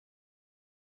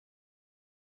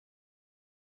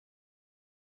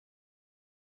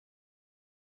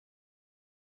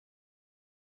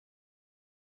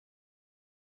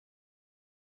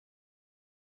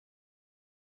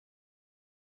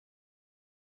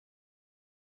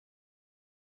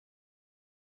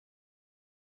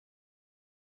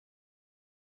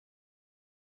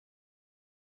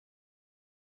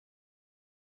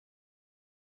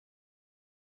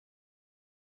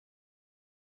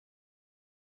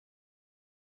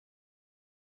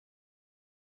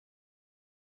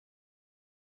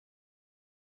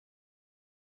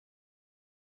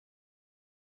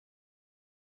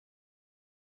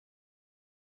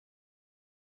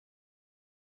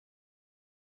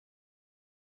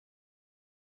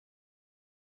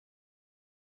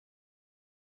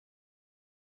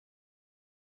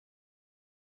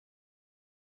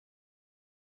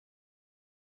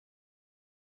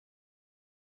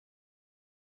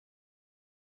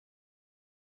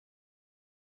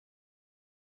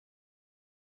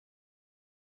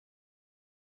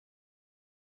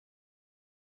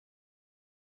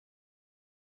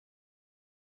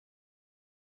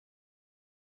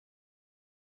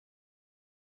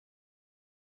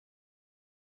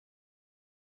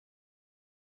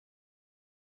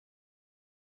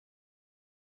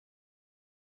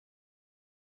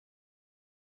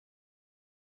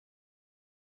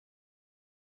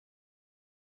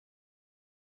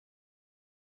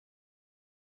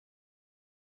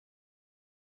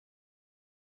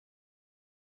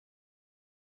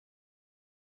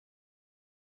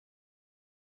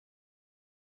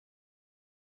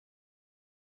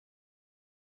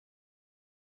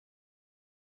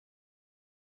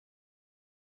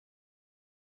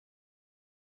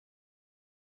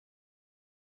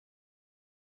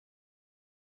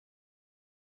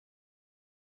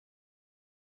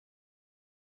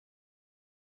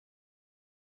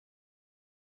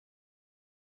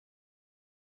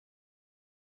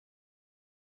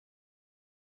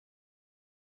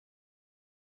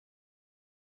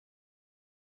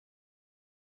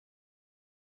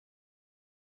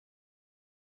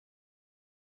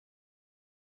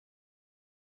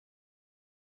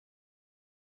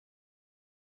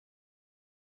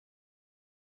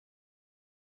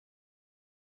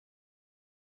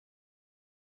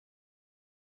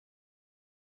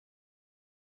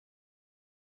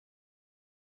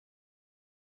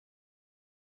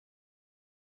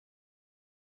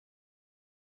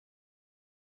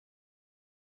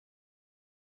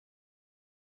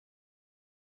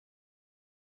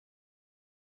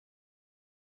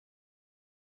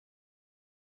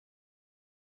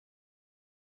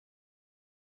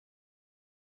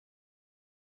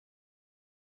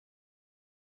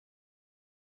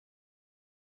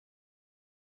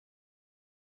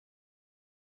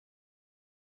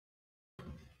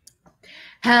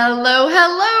Hello,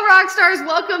 hello, rock stars.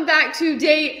 Welcome back to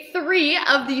day 3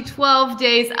 of the 12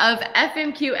 days of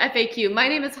FMQ FAQ. My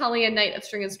name is Holly, a Knight of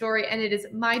String and Story, and it is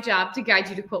my job to guide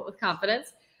you to quilt with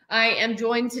confidence. I am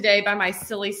joined today by my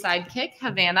silly sidekick,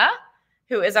 Havana,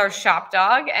 who is our shop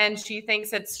dog, and she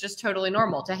thinks it's just totally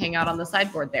normal to hang out on the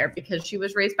sideboard there because she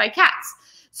was raised by cats.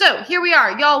 So here we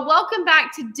are, y'all. Welcome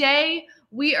back. Today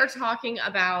we are talking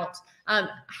about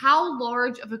how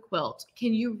large of a quilt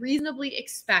can you reasonably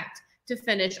expect to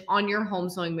finish on your home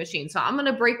sewing machine. So I'm going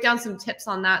to break down some tips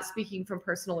on that, speaking from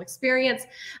personal experience,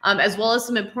 as well as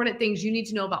some important things you need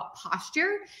to know about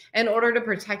posture in order to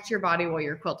protect your body while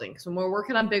you're quilting. Because when we're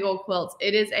working on big old quilts,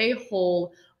 it is a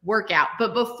whole workout.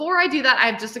 But before I do that, I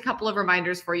have just a couple of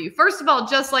reminders for you. First of all,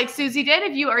 just like Susie did,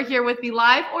 if you are here with me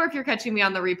live or if you're catching me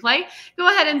on the replay, go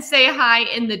ahead and say hi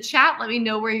in the chat. Let me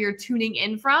know where you're tuning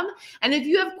in from. And if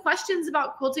you have questions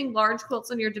about quilting large quilts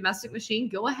on your domestic machine,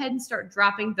 go ahead and start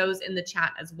dropping those in the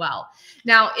chat as well.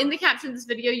 Now, in the caption of this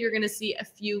video, you're going to see a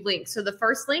few links. So the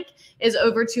first link is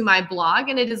over to my blog,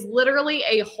 and it is literally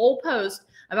a whole post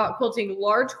about quilting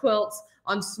large quilts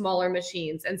on smaller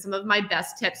machines and some of my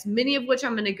best tips, many of which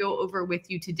I'm going to go over with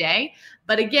you today.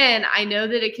 But again, I know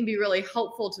that it can be really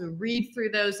helpful to read through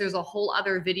those. There's a whole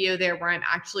other video there where I'm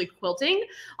actually quilting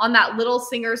on that little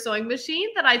Singer sewing machine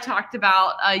that I talked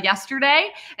about yesterday.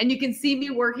 And you can see me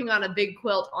working on a big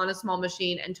quilt on a small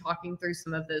machine and talking through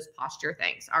some of those posture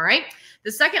things. All right.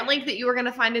 The second link that you are going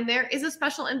to find in there is a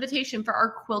special invitation for our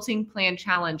quilting plan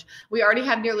challenge. We already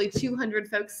have nearly 200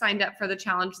 folks signed up for the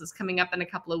challenge that's coming up in a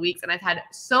couple of weeks. And I've had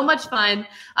so much fun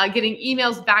getting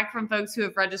emails back from folks who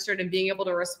have registered and being able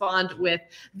to respond with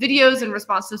videos in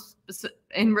response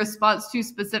to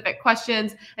specific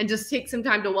questions, and just take some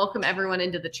time to welcome everyone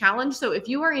into the challenge. So if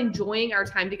you are enjoying our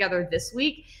time together this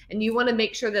week and you want to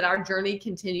make sure that our journey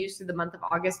continues through the month of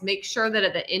August, make sure that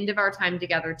at the end of our time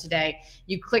together today,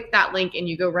 you click that link and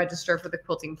you go register for the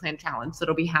Quilting Plan Challenge.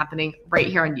 That'll be happening right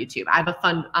here on YouTube. I have a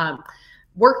fun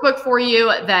workbook for you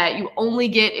that you only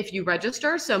get if you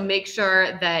register. So make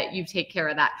sure that you take care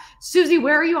of that. Susie,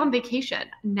 where are you on vacation?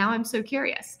 Now I'm so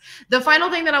curious. The final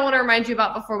thing that I want to remind you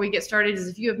about before we get started is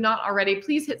if you have not already,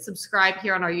 please hit subscribe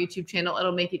here on our YouTube channel.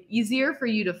 It'll make it easier for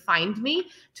you to find me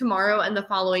tomorrow and the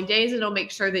following days. It'll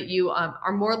make sure that you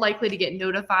are more likely to get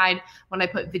notified when I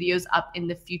put videos up in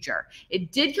the future.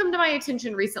 It did come to my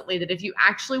attention recently that if you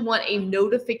actually want a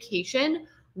notification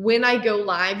when I go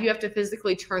live, you have to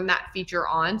physically turn that feature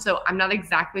on. So I'm not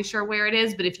exactly sure where it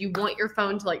is, but if you want your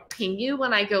phone to like ping you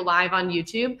when I go live on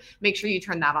YouTube, make sure you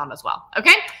turn that on as well.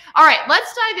 Okay. All right.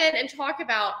 Let's dive in and talk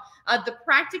about the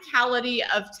practicality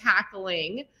of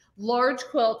tackling large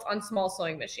quilts on small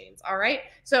sewing machines. All right.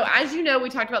 So as you know, we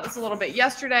talked about this a little bit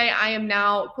yesterday. I am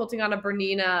now quilting on a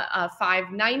Bernina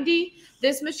 590.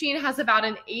 This machine has about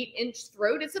an 8-inch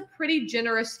throat. It's a pretty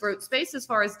generous throat space as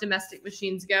far as domestic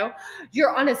machines go.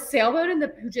 You're on a sailboat in the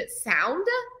Puget Sound.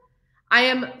 I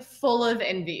am full of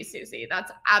envy, Susie.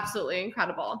 That's absolutely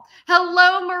incredible.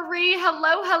 Hello, Marie.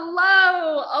 Hello,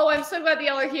 hello. Oh, I'm so glad that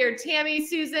y'all are here. Tammy,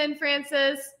 Susan,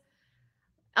 Francis,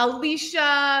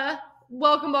 Alicia.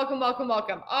 Welcome, welcome, welcome,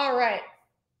 welcome. All right.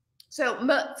 So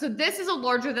this is a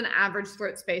larger than average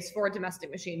throat space for a domestic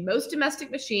machine. Most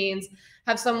domestic machines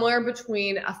have somewhere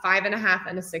between a 5.5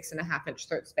 and a 6.5 inch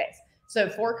throat space. So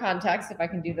for context, if I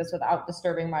can do this without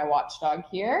disturbing my watchdog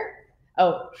here.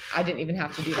 Oh, I didn't even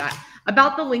have to do that.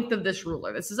 About the length of this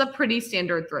ruler. This is a pretty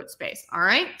standard throat space. All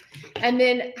right. And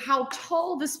then how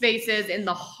tall the space is in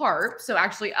the harp, so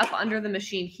actually up under the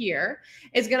machine here,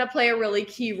 is going to play a really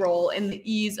key role in the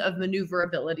ease of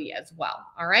maneuverability as well.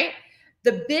 All right.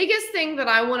 The biggest thing that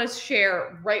I want to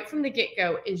share right from the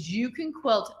get-go is you can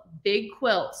quilt big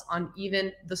quilts on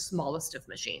even the smallest of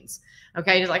machines.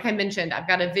 Okay, just like I mentioned, I've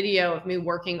got a video of me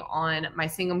working on my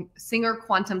Singer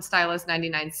Quantum Stylus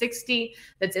 9960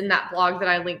 that's in that blog that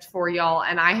I linked for y'all,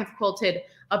 and I have quilted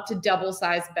up to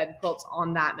double-sized bed quilts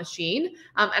on that machine.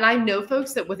 And I know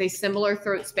folks that with a similar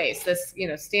throat space, this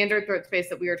standard throat space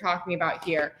that we are talking about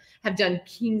here, have done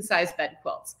king-size bed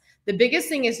quilts. The biggest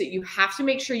thing is that you have to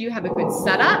make sure you have a good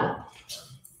setup.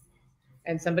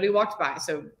 And somebody walked by,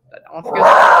 so off goes.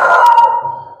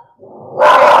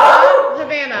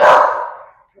 Havana.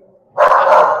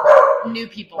 New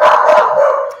people.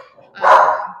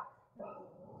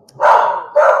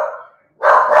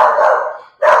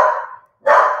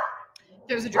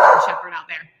 There's a German Shepherd out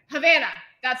there. Havana,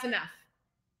 that's enough.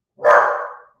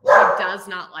 She does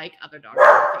not like other dogs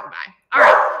walking by. All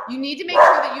right. You need to make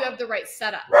sure that you have the right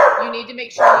setup. You need to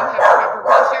make sure you have proper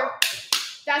posture.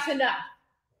 That's enough.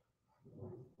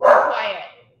 Be quiet.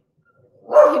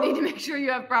 You need to make sure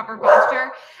you have proper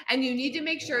posture, and you need to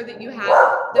make sure that you have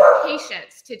the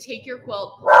patience to take your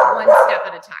quilt one step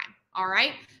at a time. All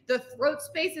right. The throat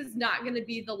space is not going to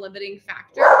be the limiting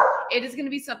factor. It is going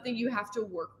to be something you have to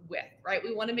work with, right?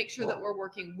 We want to make sure that we're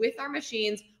working with our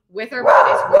machines, with our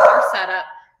bodies, with our setup,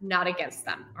 not against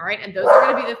them. All right. And those are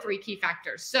going to be the three key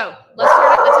factors. So let's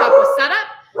start at the top with setup,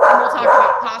 and we'll talk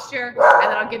about posture,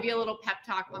 and then I'll give you a little pep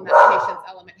talk on that patience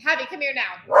element. Javi, come here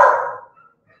now.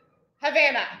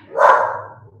 Havana.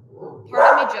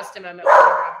 Pardon me just a moment while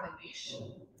I grab her leash,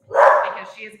 because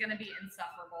she is going to be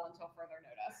insufferable until further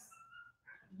notice.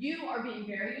 You are being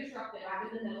very disruptive. I'm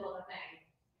in the middle of a thing.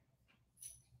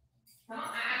 Come on,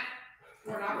 Matt.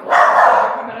 We're not going to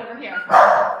come over here.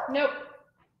 Nope.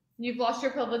 You've lost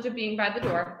your privilege of being by the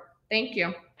door. Thank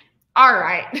you. All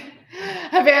right.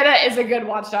 Havana is a good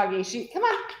watchdoggy. Come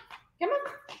on.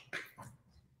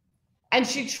 And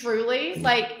she truly,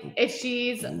 like, if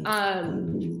she's,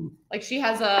 like, she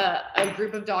has a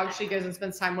group of dogs she goes and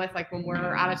spends time with, like, when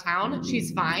we're out of town,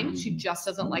 she's fine. She just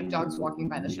doesn't like dogs walking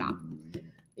by the shop.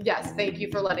 Yes, thank you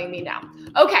for letting me know.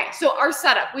 Okay, so our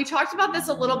setup. We talked about this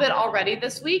a little bit already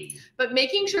this week, but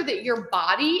making sure that your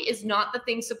body is not the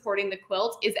thing supporting the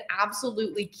quilt is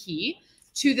absolutely key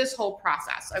to this whole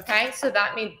process, okay? So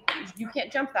that means you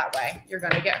can't jump that way. You're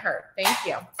going to get hurt. Thank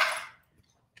you.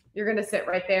 You're going to sit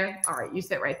right there. All right, you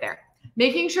sit right there.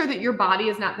 Making sure that your body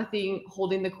is not the thing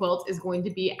holding the quilt is going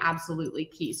to be absolutely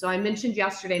key. So I mentioned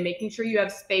yesterday, making sure you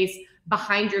have space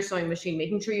behind your sewing machine,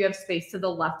 making sure you have space to the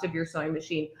left of your sewing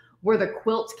machine. Where the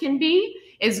quilt can be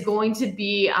is going to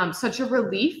be such a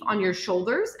relief on your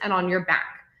shoulders and on your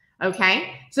back.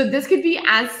 Okay, so this could be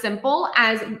as simple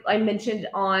as I mentioned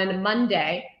on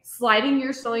Monday, sliding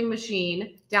your sewing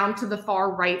machine down to the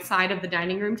far right side of the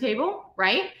dining room table,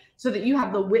 right? So that you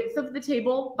have the width of the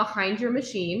table behind your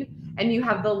machine and you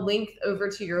have the length over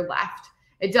to your left.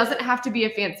 It doesn't have to be a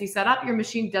fancy setup. Your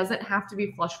machine doesn't have to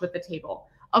be flush with the table.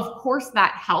 Of course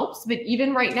that helps, but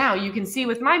even right now you can see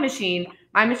with my machine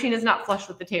is not flush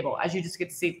with the table, as you just get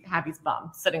to see Happy's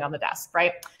bum sitting on the desk,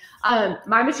 right?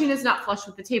 My machine is not flush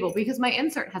with the table because my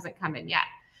insert hasn't come in yet.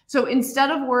 So instead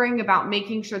of worrying about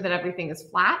making sure that everything is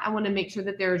flat, I want to make sure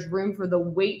that there is room for the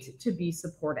weight to be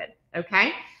supported,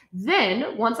 okay?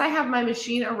 Then once I have my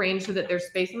machine arranged so that there's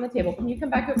space on the table, can you come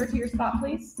back over to your spot,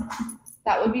 please?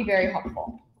 That would be very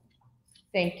helpful.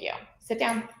 Thank you. Sit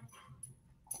down.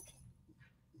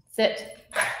 Sit.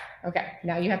 Okay,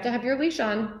 now you have to have your leash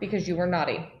on because you were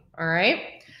naughty, all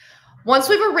right? Once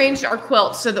we've arranged our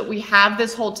quilt so that we have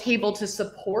this whole table to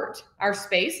support our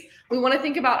space, we want to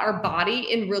think about our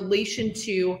body in relation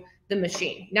to the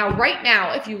machine. Now, right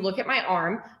now, if you look at my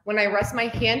arm, when I rest my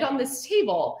hand on this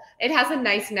table, it has a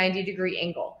nice 90-degree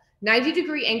angle.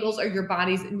 90-degree angles are your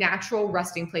body's natural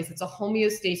resting place. It's a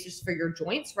homeostasis for your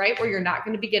joints, right? Where you're not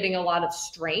going to be getting a lot of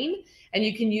strain, and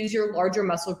you can use your larger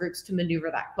muscle groups to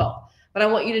maneuver that quilt. But I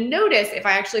want you to notice if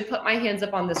I actually put my hands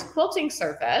up on this quilting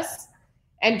surface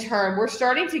and turn, we're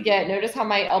starting to get, notice how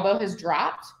my elbow has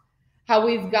dropped, how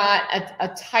we've got a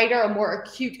tighter, a more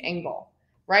acute angle,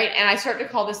 right? And I start to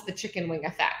call this the chicken wing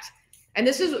effect. And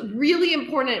this is really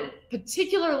important,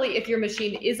 particularly if your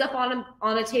machine is up on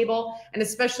a table, and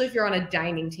especially if you're on a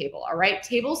dining table, all right?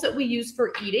 Tables that we use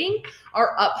for eating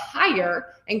are up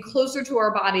higher and closer to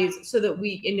our bodies so that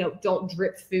we, don't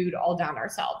drip food all down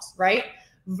ourselves, right?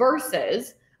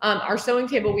 Versus our sewing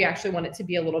table, we actually want it to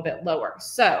be a little bit lower.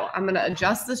 So I'm going to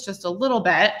adjust this just a little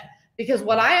bit because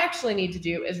what I actually need to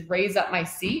do is raise up my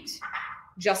seat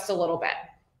just a little bit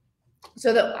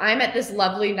so that I'm at this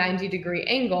lovely 90-degree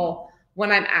angle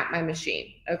when I'm at my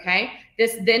machine, okay?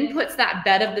 This then puts that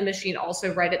bed of the machine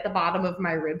also right at the bottom of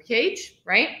my rib cage,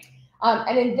 right?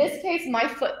 And in this case, my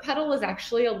foot pedal is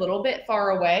actually a little bit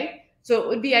far away. So it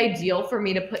would be ideal for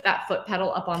me to put that foot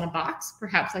pedal up on a box,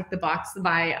 perhaps like the box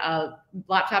my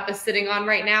laptop is sitting on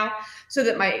right now, so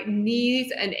that my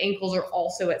knees and ankles are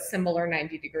also at similar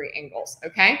 90-degree angles,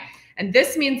 okay? And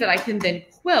this means that I can then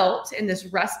quilt in this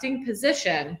resting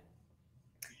position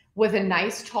with a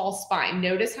nice tall spine.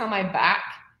 Notice how my back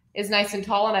is nice and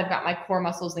tall and I've got my core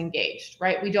muscles engaged,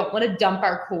 right? We don't want to dump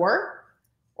our core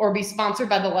or be sponsored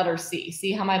by the letter C.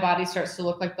 See how my body starts to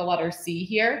look like the letter C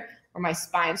here? Or my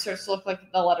spine starts to look like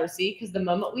the letter C, because the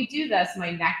moment we do this,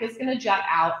 my neck is going to jut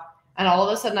out and all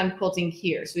of a sudden I'm quilting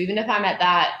here. So even if I'm at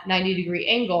that 90-degree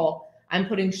angle, I'm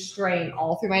putting strain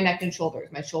all through my neck and shoulders.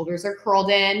 My shoulders are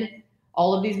curled in.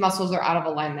 All of these muscles are out of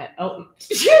alignment. Oh,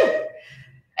 excuse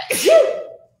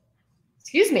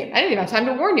me. I didn't even have time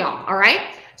to warn y'all. All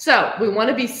right. So we want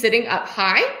to be sitting up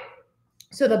high.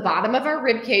 So the bottom of our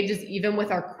rib cage is even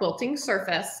with our quilting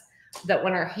surface. that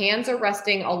when our hands are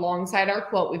resting alongside our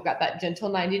quilt, we've got that gentle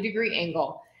 90-degree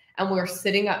angle, and we're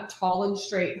sitting up tall and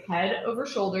straight, head over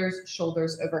shoulders,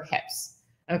 shoulders over hips.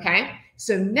 Okay,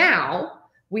 so now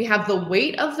we have the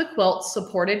weight of the quilt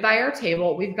supported by our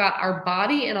table. We've got our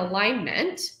body in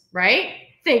alignment, right?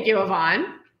 Thank you,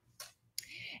 Yvonne.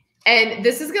 And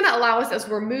this is going to allow us, as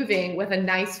we're moving with a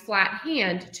nice flat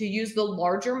hand, to use the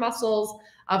larger muscles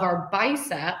of our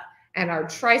bicep and our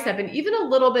tricep, and even a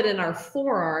little bit in our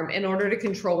forearm, in order to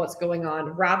control what's going on,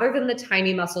 rather than the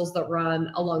tiny muscles that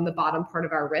run along the bottom part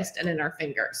of our wrist and in our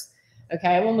fingers.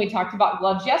 Okay, when we talked about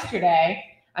gloves yesterday,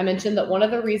 I mentioned that one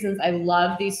of the reasons I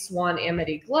love these Swan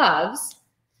Amity gloves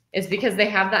is because they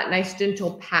have that nice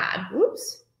gentle pad.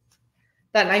 Whoops.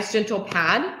 That nice gentle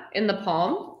pad in the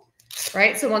palm,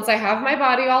 right? So once I have my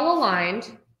body all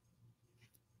aligned,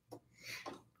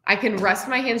 I can rest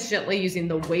my hands gently using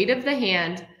the weight of the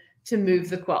hand to move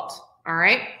the quilt. All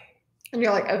right. And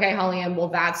you're like, okay, Holly-Ann, well,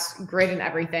 that's great and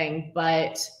everything,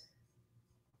 but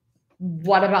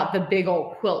what about the big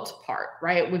old quilt part,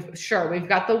 right? We've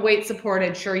got the weight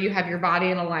supported. Sure, you have your body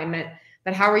in alignment,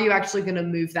 but how are you actually going to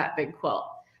move that big quilt?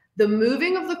 The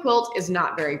moving of the quilt is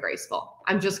not very graceful.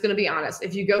 I'm just going to be honest.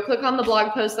 If you go click on the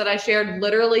blog post that I shared,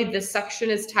 literally this section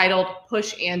is titled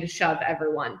Push and Shove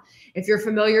Everyone. If you're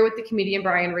familiar with the comedian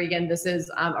Brian Regan, this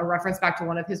is a reference back to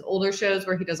one of his older shows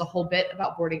where he does a whole bit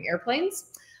about boarding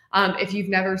airplanes. If you've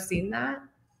never seen that,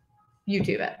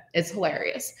 YouTube it. It's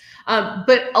hilarious.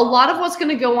 But a lot of what's going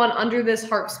to go on under this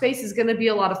harp space is going to be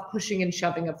a lot of pushing and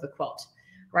shoving of the quilt,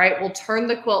 right? We'll turn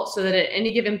the quilt so that at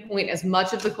any given point, as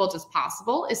much of the quilt as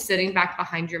possible is sitting back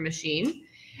behind your machine.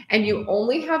 And you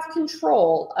only have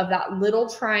control of that little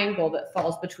triangle that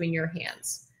falls between your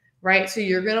hands, right? So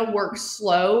you're going to work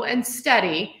slow and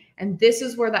steady. And this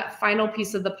is where that final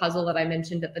piece of the puzzle that I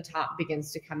mentioned at the top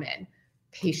begins to come in.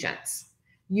 Patience.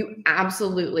 You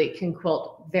absolutely can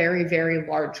quilt very, very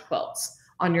large quilts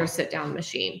on your sit-down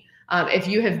machine. If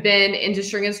you have been into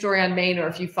String and Story on Main, or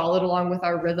if you followed along with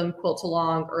our rhythm quilt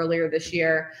along earlier this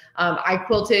year, I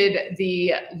quilted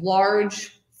the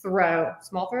large throw,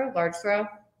 small throw, large throw.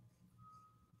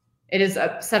 It is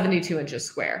a 72 inches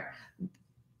square.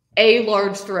 A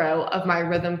large throw of my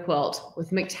rhythm quilt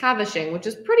with McTavishing, which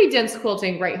is pretty dense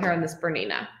quilting right here on this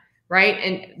Bernina, right?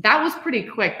 And that was pretty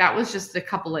quick. That was just a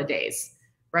couple of days,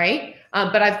 right?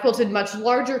 But I've quilted much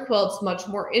larger quilts, much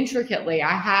more intricately.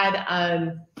 I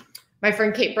had my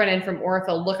friend Kate Brennan from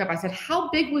Oracle look up. I said, how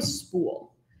big was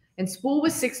Spool? And Spool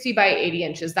was 60 by 80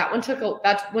 inches. That one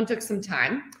took some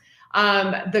time.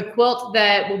 The quilt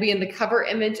that will be in the cover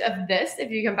image of this, if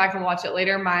you come back and watch it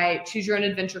later, my Choose Your Own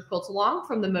Adventure quilt along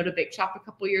from the Moda Bake Shop a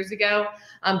couple years ago,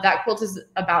 that quilt is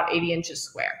about 80 inches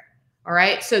square. All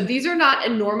right. So these are not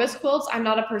enormous quilts. I'm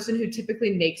not a person who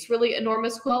typically makes really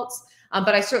enormous quilts,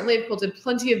 but I certainly have quilted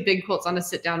plenty of big quilts on a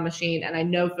sit-down machine, and I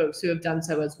know folks who have done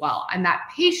so as well. And that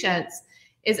patience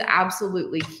is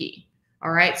absolutely key.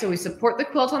 All right. So we support the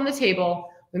quilt on the table.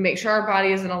 We make sure our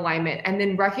body is in alignment, and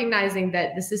then recognizing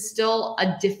that this is still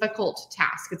a difficult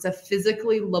task. It's a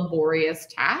physically laborious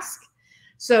task.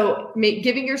 So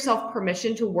giving yourself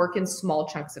permission to work in small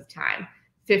chunks of time,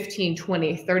 15,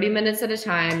 20, 30 minutes at a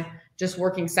time, just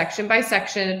working section by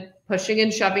section, pushing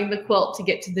and shoving the quilt to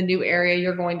get to the new area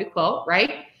you're going to quilt,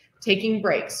 right? Taking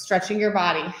breaks, stretching your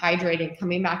body, hydrating,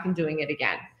 coming back and doing it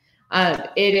again.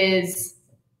 It is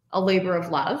a labor of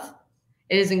love.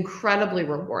 It is incredibly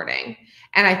rewarding.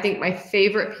 And I think my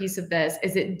favorite piece of this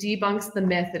is it debunks the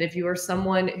myth that if you are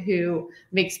someone who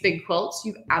makes big quilts,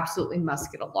 you absolutely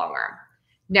must get a long arm.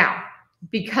 Now,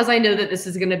 because I know that this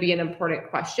is going to be an important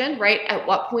question, right? At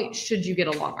what point should you get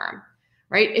a long arm,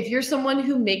 right? If you're someone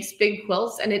who makes big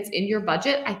quilts and it's in your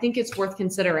budget, I think it's worth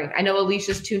considering. I know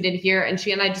Alicia's tuned in here, and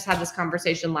she and I just had this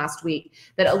conversation last week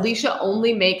that Alicia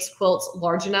only makes quilts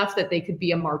large enough that they could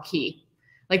be a marquee.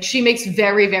 Like, she makes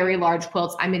very, very large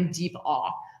quilts. I'm in deep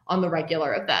awe on the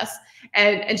regular of this.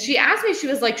 And she asked me, she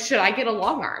was like, should I get a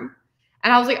long arm?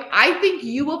 And I was like, I think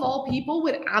you of all people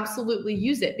would absolutely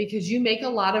use it because you make a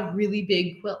lot of really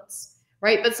big quilts,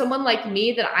 right? But someone like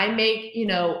me that I make, you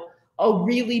know, a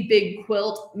really big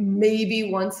quilt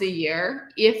maybe once a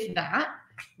year, if that,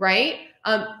 right?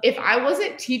 If I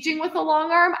wasn't teaching with a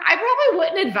long arm, I probably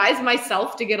wouldn't advise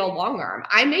myself to get a long arm.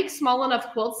 I make small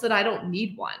enough quilts that I don't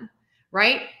need one.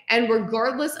 Right? And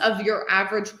regardless of your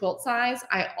average quilt size,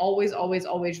 I always, always,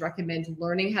 always recommend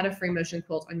learning how to free motion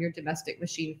quilt on your domestic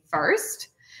machine first,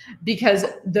 because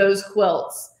those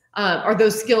quilts or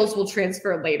those skills will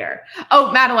transfer later.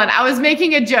 Oh, Madeline, I was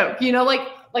making a joke, you know,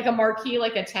 like a marquee,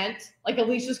 like a tent, like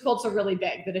Alicia's quilts are really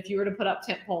big, that if you were to put up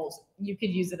tent poles, you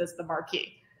could use it as the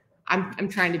marquee. I'm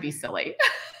trying to be silly.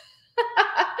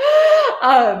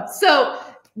 So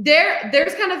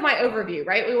there's kind of my overview,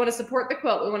 right? We want to support the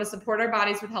quilt. We want to support our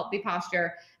bodies with healthy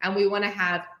posture, and we want to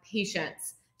have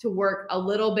patience to work a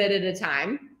little bit at a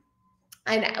time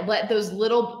and let those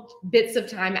little bits of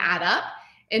time add up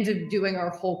into doing our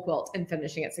whole quilt and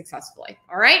finishing it successfully.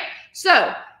 All right.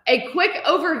 So a quick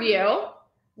overview.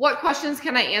 What questions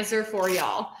can I answer for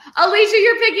y'all? Alicia,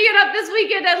 you're picking it up this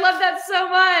weekend. I love that so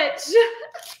much.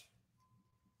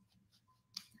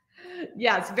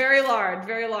 Yes, very large,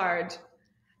 very large.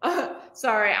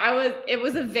 Sorry, it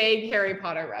was a vague Harry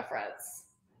Potter reference.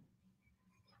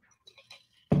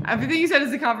 Everything you said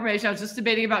is a confirmation. I was just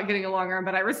debating about getting a long arm,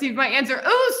 but I received my answer.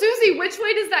 Oh, Susie, which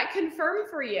way does that confirm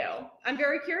for you? I'm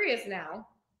very curious now.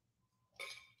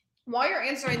 While you're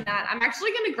answering that, I'm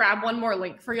actually going to grab one more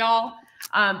link for y'all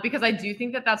because I do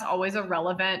think that that's always a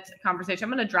relevant conversation. I'm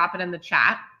going to drop it in the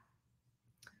chat.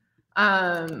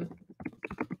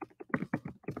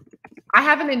 I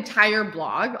have an entire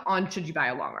blog on should you buy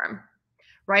a long arm,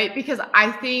 right? Because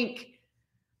I think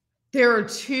there are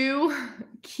two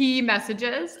key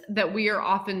messages that we are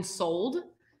often sold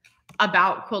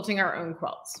about quilting our own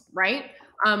quilts, right?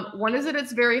 One is that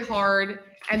it's very hard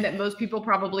and that most people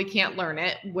probably can't learn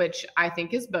it, which I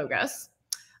think is bogus.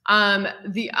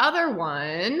 The other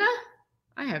one,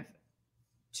 I have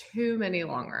too many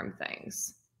long arm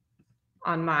things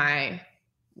on my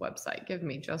website. Give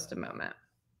me just a moment.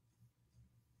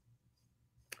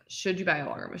 Should you buy a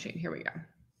long arm machine? Here we go.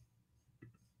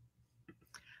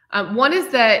 One is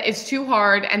that it's too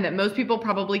hard and that most people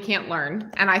probably can't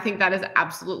learn. And I think that is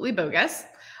absolutely bogus.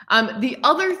 The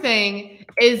other thing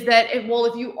is that, if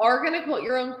you are going to quilt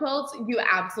your own quilts, you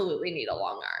absolutely need a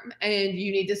long arm and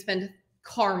you need to spend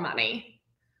car money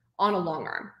on a long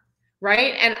arm,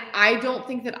 right? And I don't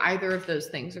think that either of those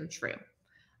things are true.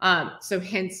 So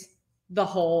hence the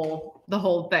whole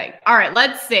thing. All right,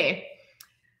 let's see.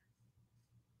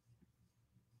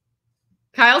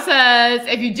 Kyle says,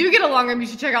 if you do get a long arm, you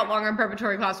should check out Long Arm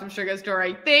Preparatory Class from Sugar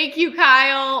Story. Thank you,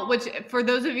 Kyle, which for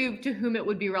those of you to whom it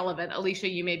would be relevant, Alicia,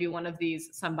 you may be one of these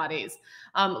somebodies.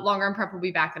 Long Arm Prep will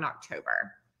be back in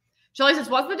October. Shelly says,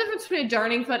 what's the difference between a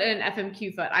darning foot and an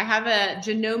FMQ foot? I have a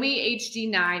Janome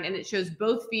HD9 and it shows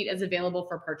both feet as available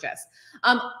for purchase.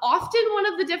 Often one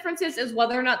of the differences is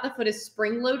whether or not the foot is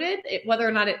spring loaded, whether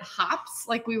or not it hops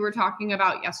like we were talking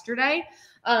about yesterday.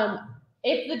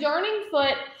 If the darning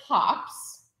foot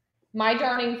hops, my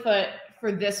darning foot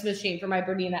for this machine, for my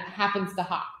Bernina, happens to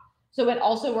hop. So it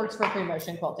also works for free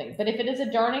motion quilting. But if it is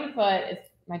a darning foot,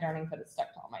 my darning foot is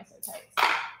stuck to all my sew tights.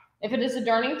 If it is a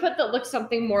darning foot that looks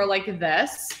something more like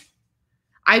this,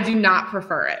 I do not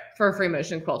prefer it for free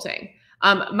motion quilting.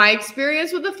 My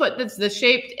experience with a foot that's this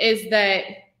shaped is that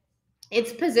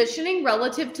its positioning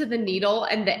relative to the needle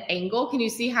and the angle. Can you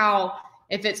see how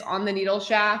if it's on the needle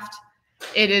shaft,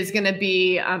 it is going to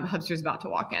be, Hubster's about to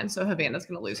walk in, so Havana's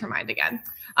going to lose her mind again.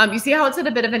 You see how it's at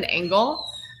a bit of an angle?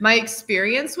 My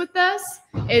experience with this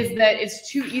is that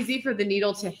it's too easy for the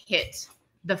needle to hit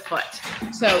the foot.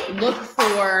 So look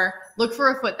for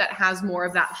a foot that has more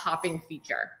of that hopping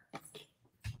feature.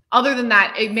 Other than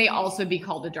that, it may also be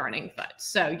called a darning foot.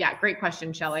 So yeah, great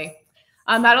question, Shelly.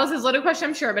 Madeline says, loaded question,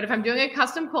 I'm sure, but if I'm doing a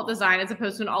custom quilt design as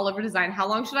opposed to an all-over design, how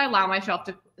long should I allow myself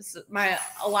to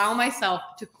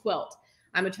quilt?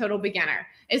 I'm a total beginner.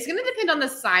 It's going to depend on the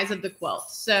size of the quilt.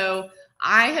 So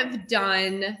I have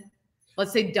done,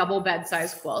 let's say, double bed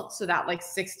size quilts. So that like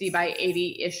 60 by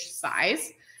 80-ish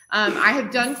size. I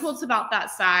have done quilts about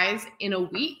that size in a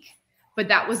week, but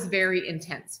that was very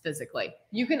intense physically.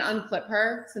 You can unclip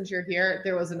her since you're here.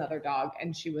 There was another dog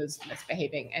and she was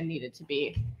misbehaving and needed to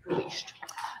be leashed.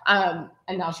 And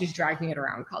now she's dragging it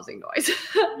around causing noise.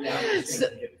 Yeah,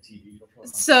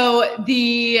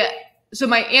 So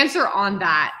my answer on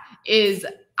that is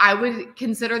I would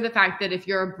consider the fact that if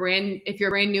you're brand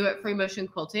new at free motion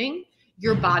quilting,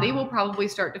 your body will probably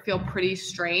start to feel pretty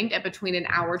strained at between an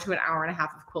hour to an hour and a half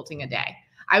of quilting a day.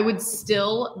 I would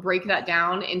still break that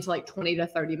down into like 20 to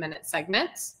 30 minute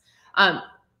segments.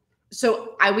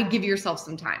 So I would give yourself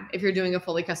some time if you're doing a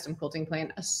fully custom quilting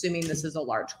plan, assuming this is a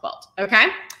large quilt. Okay.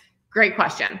 Great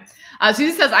question.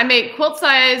 Susie says, I make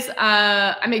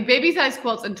baby size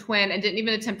quilts and twin and didn't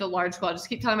even attempt a large quilt. I just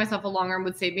keep telling myself a long arm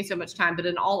would save me so much time. But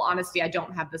in all honesty, I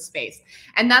don't have the space.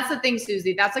 And that's the thing,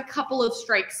 Susie, that's a couple of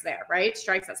strikes there, right?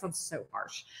 Strikes, that sounds so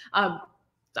harsh.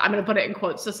 So I'm going to put it in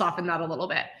quotes to soften that a little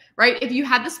bit, right? If you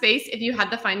had the space, if you had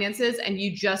the finances and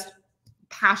you just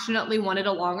passionately wanted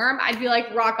a long arm, I'd be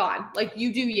like, rock on, like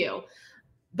you do you.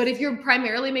 But if you're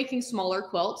primarily making smaller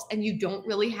quilts and you don't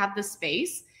really have the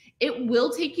space, it will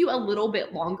take you a little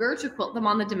bit longer to quilt them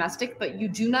on the domestic, but you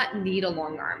do not need a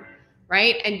long arm,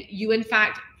 right? And you, in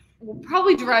fact, will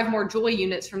probably derive more joy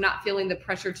units from not feeling the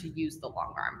pressure to use the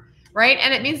long arm, right?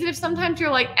 And it means that if sometimes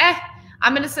you're like,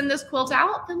 I'm going to send this quilt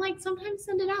out, then like sometimes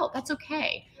send it out. That's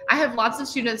okay. I have lots of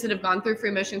students that have gone through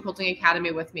Free Motion Quilting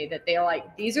Academy with me that they're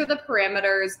like, these are the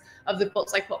parameters of the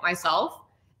quilts I quilt myself.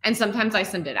 And sometimes I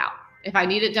send it out. If I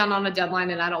need it done on a deadline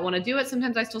and I don't want to do it,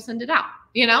 sometimes I still send it out,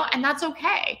 you know, and that's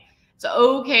okay. It's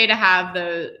okay to have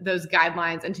those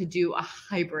guidelines and to do a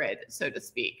hybrid, so to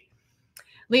speak.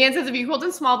 Leanne says, if you quilt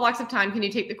in small blocks of time, can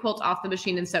you take the quilt off the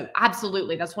machine and sew?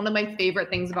 Absolutely. That's one of my favorite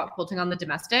things about quilting on the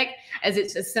domestic, as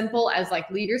it's as simple as like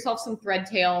leave yourself some thread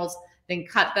tails, then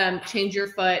cut them, change your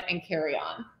foot, and carry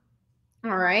on.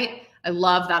 All right. I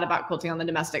love that about quilting on the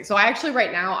domestic. So I actually,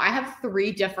 right now, I have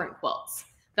 3 different quilts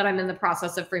that I'm in the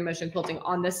process of free motion quilting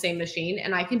on this same machine,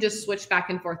 and I can just switch back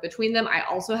and forth between them. I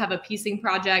also have a piecing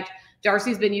project.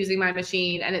 Darcy's been using my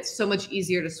machine, and it's so much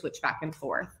easier to switch back and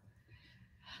forth.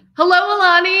 Hello,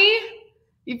 Alani.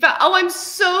 Oh, I'm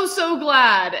so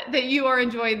glad that you are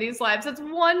enjoying these lives. That's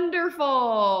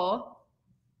wonderful.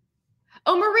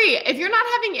 Oh, Marie, if you're not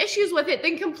having issues with it,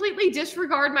 then completely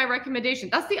disregard my recommendation.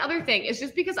 That's the other thing. It's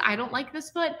just because I don't like this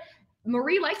foot,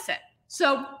 Marie likes it.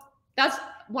 So that's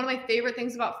one of my favorite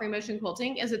things about free motion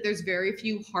quilting, is that there's very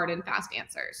few hard and fast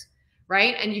answers,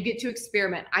 right? And you get to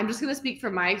experiment. I'm just going to speak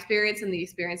from my experience and the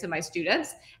experience of my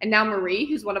students. And now Marie,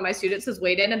 who's one of my students, has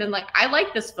weighed in and been like, I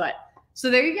like this foot. So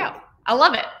there you go. I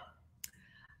love it.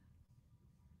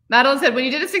 Madeline said, when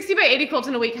you did a 60 by 80 quilt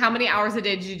in a week, how many hours a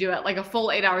day did you do it? Like a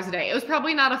full 8 hours a day. It was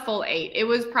probably not a full 8. It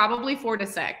was probably 4 to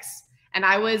 6. And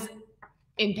I was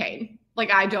in pain.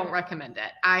 Like, I don't recommend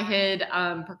it. I had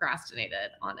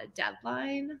procrastinated on a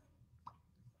deadline.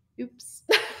 Oops.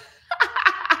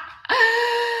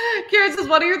 Karen says,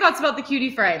 what are your thoughts about the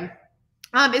cutie frame?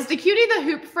 Is the cutie the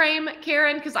hoop frame,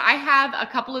 Karen? Because I have a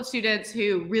couple of students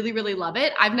who really, really love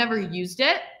it. I've never used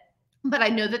it, but I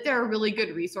know that there are really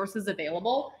good resources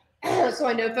available. So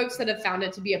I know folks that have found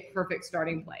it to be a perfect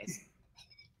starting place.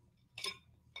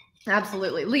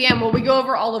 Absolutely. Leanne, will we go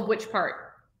over all of which part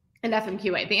in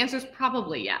FMQA? The answer is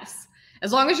probably yes.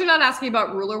 As long as you're not asking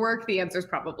about ruler work, the answer is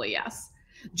probably yes.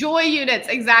 Joy units,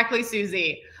 exactly,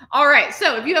 Susie. All right,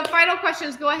 so if you have final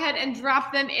questions, go ahead and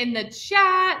drop them in the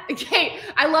chat. Kate,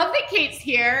 I love that Kate's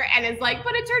here and is like,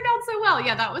 but it turned out so well.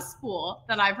 Yeah, that was school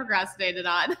that I procrastinated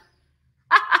on.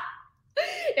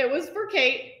 It was for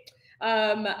Kate.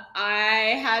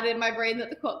 I had in my brain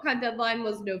that the QuiltCon deadline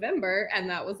was November, and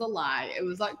that was a lie. It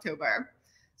was October.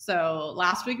 So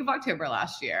last week of October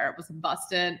last year, was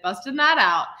busting that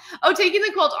out. Oh, taking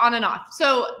the quilt on and off.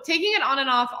 So taking it on and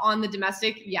off on the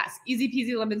domestic, yes, easy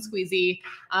peasy lemon squeezy.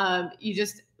 You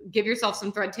just give yourself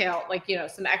some thread tail, like, you know,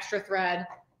 some extra thread,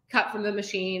 cut from the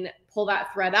machine, pull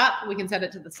that thread up. We can set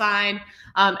it to the side.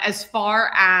 As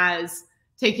far as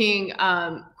taking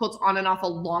quilts on and off a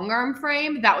long arm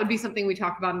frame, that would be something we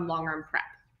talk about in long arm prep.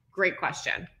 Great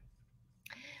question.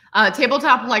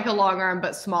 Tabletop like a long arm,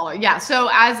 but smaller. Yeah. So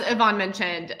as Yvonne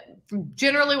mentioned,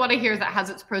 generally what I hear is that has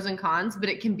its pros and cons, but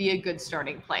it can be a good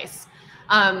starting place.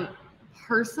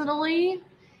 Personally,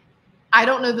 I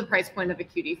don't know the price point of a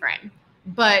cutie frame,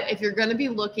 but if you're going to be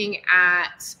looking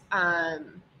at a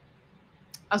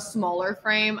smaller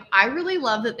frame, I really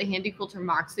love that the Handy Quilter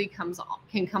Moxie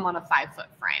can come on a 5-foot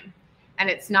frame, and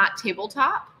it's not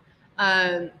tabletop.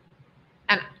 And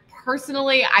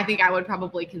personally, I think I would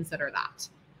probably consider that.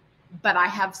 But I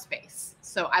have space,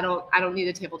 so I don't need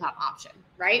a tabletop option,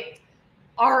 right?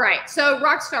 All right, so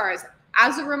rock stars,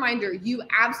 as a reminder, you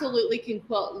absolutely can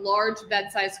quilt large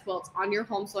bed-sized quilts on your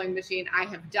home sewing machine. I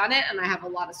have done it, and I have a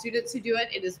lot of students who do it.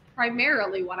 It is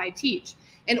primarily what I teach.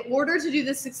 In order to do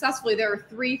this successfully, there are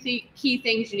 3 key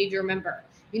things you need to remember.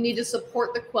 You need to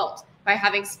support the quilt by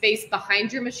having space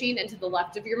behind your machine and to the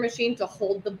left of your machine to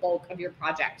hold the bulk of your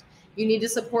project. You need to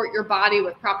support your body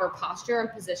with proper posture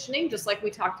and positioning, just like we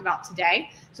talked about today,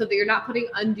 so that you're not putting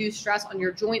undue stress on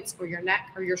your joints or your neck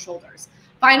or your shoulders.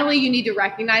 Finally, you need to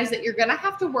recognize that you're going to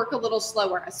have to work a little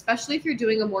slower, especially if you're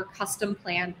doing a more custom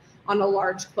plan on a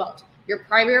large quilt. Your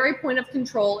primary point of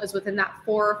control is within that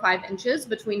 4 or 5 inches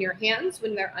between your hands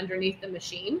when they're underneath the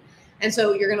machine. And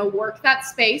so you're going to work that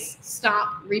space,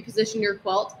 stop, reposition your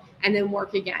quilt, and then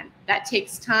work again. That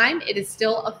takes time. It is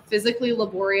still a physically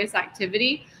laborious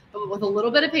activity, but with a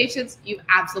little bit of patience, you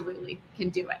absolutely can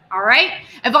do it. All right.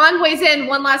 Yvonne weighs in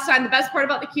one last time. The best part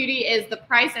about the cutie is the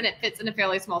price, and it fits in a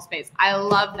fairly small space. I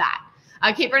love that.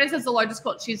 Kate Brennan says the largest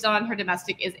quilt she's done on her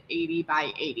domestic is 80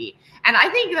 by 80. And I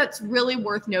think that's really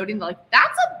worth noting. Like,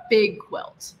 that's a big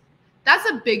quilt. That's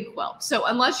a big quilt. So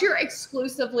unless you're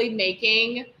exclusively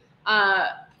making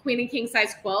queen and king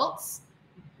size quilts,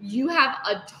 you have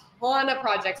a ton of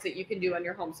projects that you can do on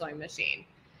your home sewing machine.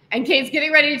 And Kate's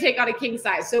getting ready to take on a king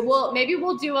size. So maybe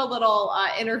we'll do a little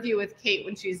interview with Kate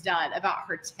when she's done about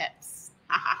her tips.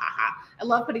 I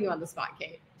love putting you on the spot,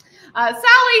 Kate. Sally,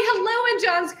 hello in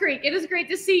Johns Creek. It is great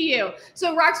to see you.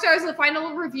 So Rockstars, the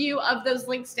final review of those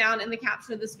links down in the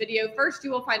caption of this video. First,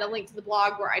 you will find a link to the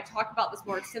blog where I talk about this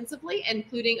more extensively,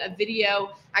 including a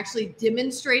video actually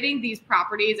demonstrating these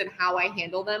properties and how I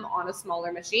handle them on a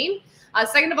smaller machine.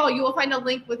 Second of all, you will find a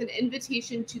link with an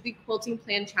invitation to the Quilting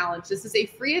Plan Challenge. This is a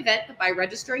free event, but by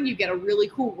registering, you get a really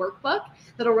cool workbook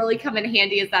that'll really come in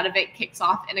handy as that event kicks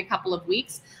off in a couple of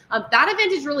weeks. That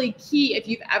event is really key if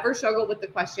you've ever struggled with the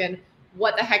question,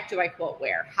 what the heck do I quilt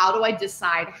wear? How do I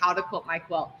decide how to quilt my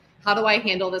quilt? How do I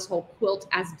handle this whole quilt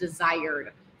as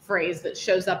desired phrase that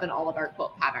shows up in all of our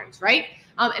quilt patterns, right?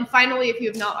 And finally, if you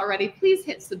have not already, please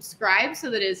hit subscribe so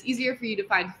that it is easier for you to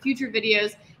find future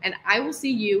videos. And I will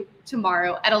see you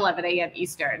tomorrow at 11 a.m.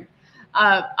 Eastern.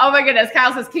 Oh my goodness,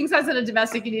 Kyle says, king size in a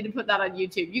domestic, you need to put that on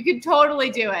YouTube. You can totally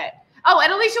do it. Oh,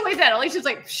 and Alicia weighs in. Alicia's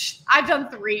like, I've done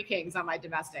 3 kings on my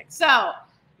domestic. So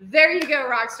there you go,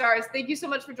 rock stars. Thank you so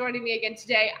much for joining me again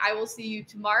today. I will see you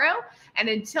tomorrow. And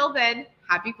until then,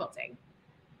 happy quilting.